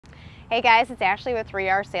Hey guys, it's Ashley with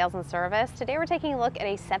 3R Sales and Service. Today we're taking a look at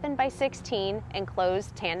a 7x16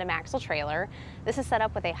 enclosed tandem axle trailer. This is set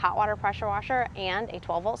up with a hot water pressure washer and a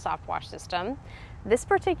 12-volt soft wash system. This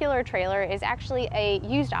particular trailer is actually a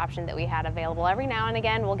used option that we had available. Every now and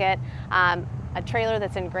again we'll get a trailer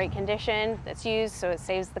that's in great condition, that's used, so it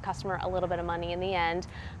saves the customer a little bit of money in the end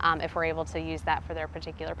if we're able to use that for their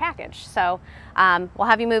particular package. So we'll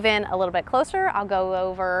have you move in a little bit closer. I'll go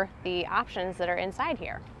over the options that are inside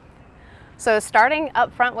here. So starting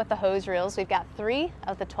up front with the hose reels, we've got 3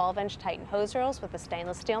 of the 12-inch Titan hose reels with the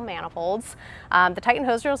stainless steel manifolds. The Titan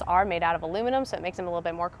hose reels are made out of aluminum, so it makes them a little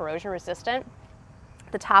bit more corrosion resistant.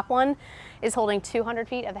 The top one is holding 200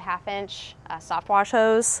 feet of the 1/2-inch soft wash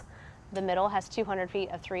hose. The middle has 200 feet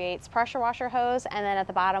of 3/8 pressure washer hose, and then at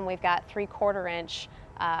the bottom we've got 3/4 inch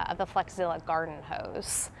of the Flexzilla garden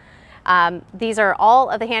hose. These are all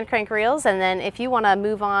of the hand crank reels, and then if you want to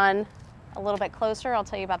move on a little bit closer, I'll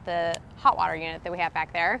tell you about the hot water unit that we have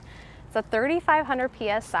back there. It's a 3,500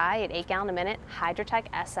 PSI at 8 gallon a minute Hydrotech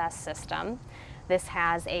SS system. This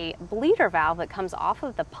has a bleeder valve that comes off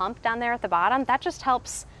of the pump down there at the bottom. That just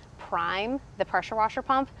helps prime the pressure washer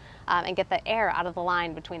pump and get the air out of the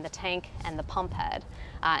line between the tank and the pump head.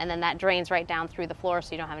 And then that drains right down through the floor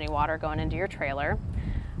so you don't have any water going into your trailer.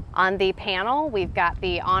 On the panel, we've got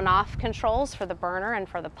the on-off controls for the burner and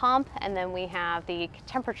for the pump, and then we have the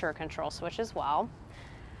temperature control switch as well.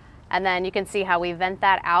 And then you can see how we vent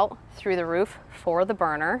that out through the roof for the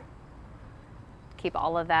burner. Keep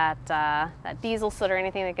all of that, that diesel soot or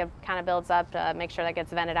anything that kind of builds up, make sure that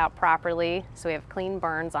gets vented out properly so we have clean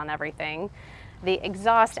burns on everything. The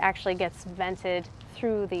exhaust actually gets vented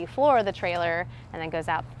through the floor of the trailer and then goes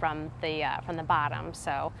out from the bottom,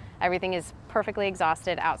 so everything is perfectly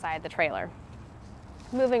exhausted outside the trailer.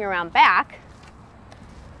 Moving around back,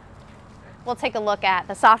 we'll take a look at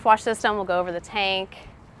the soft wash system. We'll go over the tank.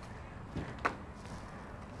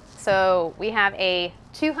 So we have a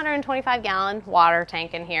 225 gallon water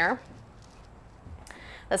tank in here.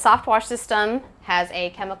 The soft wash system has a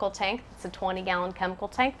chemical tank. It's a 20 gallon chemical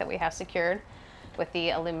tank that we have secured with the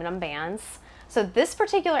aluminum bands. So this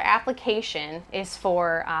particular application is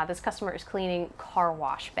for, this customer is cleaning car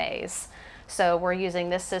wash bays. So we're using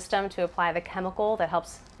this system to apply the chemical that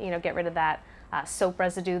helps, get rid of that soap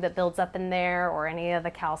residue that builds up in there or any of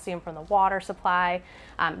the calcium from the water supply,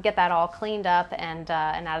 get that all cleaned up and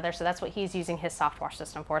out of there. So that's what he's using his soft wash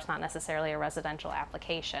system for. It's not necessarily a residential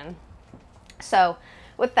application. So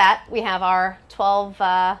with that, we have our 12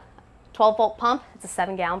 volt pump. It's a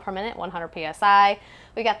 7 gallon per minute, 100 PSI.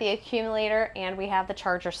 We got the accumulator and we have the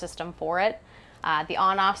charger system for it. The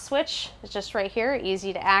on-off switch is just right here,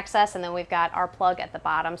 easy to access, and then we've got our plug at the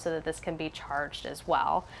bottom so that this can be charged as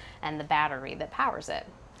well, and the battery that powers it.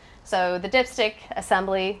 So the dipstick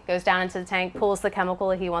assembly goes down into the tank, pulls the chemical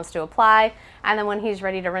that he wants to apply, and then when he's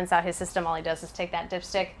ready to rinse out his system, all he does is take that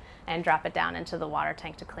dipstick and drop it down into the water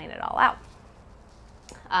tank to clean it all out.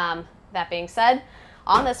 That being said,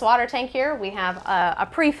 on this water tank here, we have a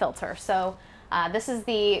pre-filter. So this is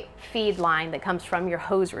the feed line that comes from your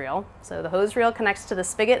hose reel. So the hose reel connects to the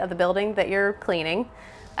spigot of the building that you're cleaning.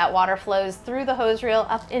 That water flows through the hose reel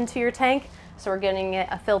up into your tank. So we're getting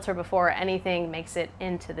a filter before anything makes it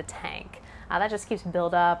into the tank. That just keeps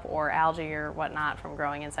buildup or algae or whatnot from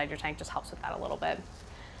growing inside your tank, just helps with that a little bit.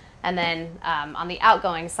 And then on the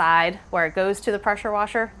outgoing side, where it goes to the pressure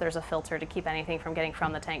washer, there's a filter to keep anything from getting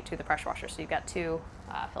from the tank to the pressure washer. So you've got 2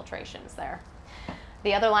 filtrations there.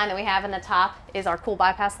 The other line that we have in the top is our cool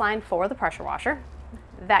bypass line for the pressure washer.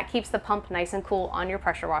 That keeps the pump nice and cool on your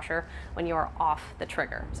pressure washer when you are off the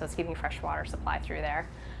trigger. So it's keeping fresh water supply through there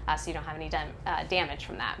so you don't have any damage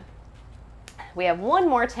from that. We have one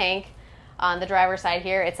more tank on the driver's side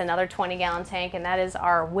here. It's another 20 gallon tank, and that is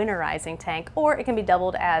our winterizing tank, or it can be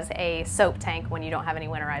doubled as a soap tank when you don't have any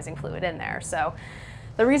winterizing fluid in there. So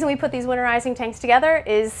the reason we put these winterizing tanks together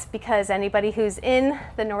is because anybody who's in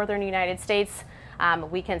the northern United States,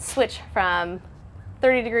 we can switch from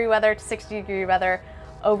 30-degree weather to 60-degree weather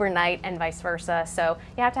overnight and vice versa. So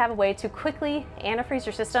you have to have a way to quickly antifreeze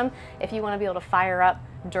your system if you want to be able to fire up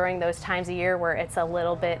during those times of year where it's a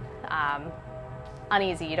little bit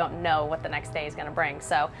uneasy. You don't know what the next day is going to bring.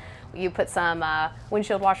 So you put some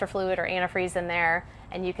windshield washer fluid or antifreeze in there,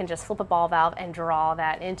 and you can just flip a ball valve and draw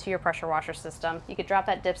that into your pressure washer system. You could drop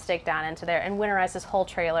that dipstick down into there and winterize this whole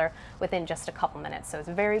trailer within just a couple minutes. So it's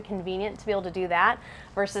very convenient to be able to do that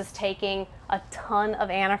versus taking a ton of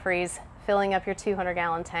antifreeze, filling up your 200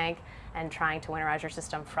 gallon tank, and trying to winterize your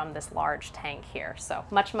system from this large tank here. So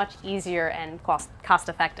much easier and cost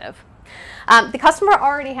effective. The customer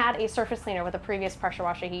already had a surface cleaner with a previous pressure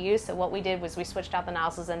washer he used, so what we did was we switched out the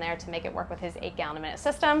nozzles in there to make it work with his 8-gallon-a-minute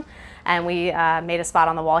system, and we made a spot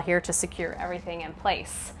on the wall here to secure everything in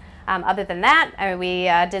place. Other than that, we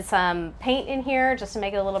did some paint in here just to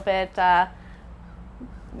make it a little bit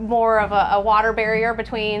more of a water barrier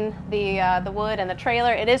between the wood and the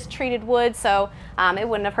trailer. It is treated wood, so it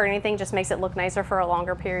wouldn't have hurt anything, just makes it look nicer for a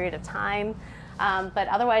longer period of time. But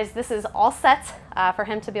otherwise, this is all set for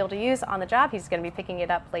him to be able to use on the job. He's going to be picking it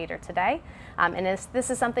up later today. And if this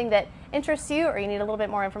is something that interests you or you need a little bit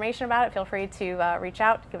more information about it, feel free to reach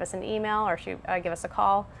out, give us an email, or give us a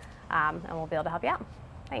call, and we'll be able to help you out.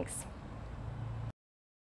 Thanks.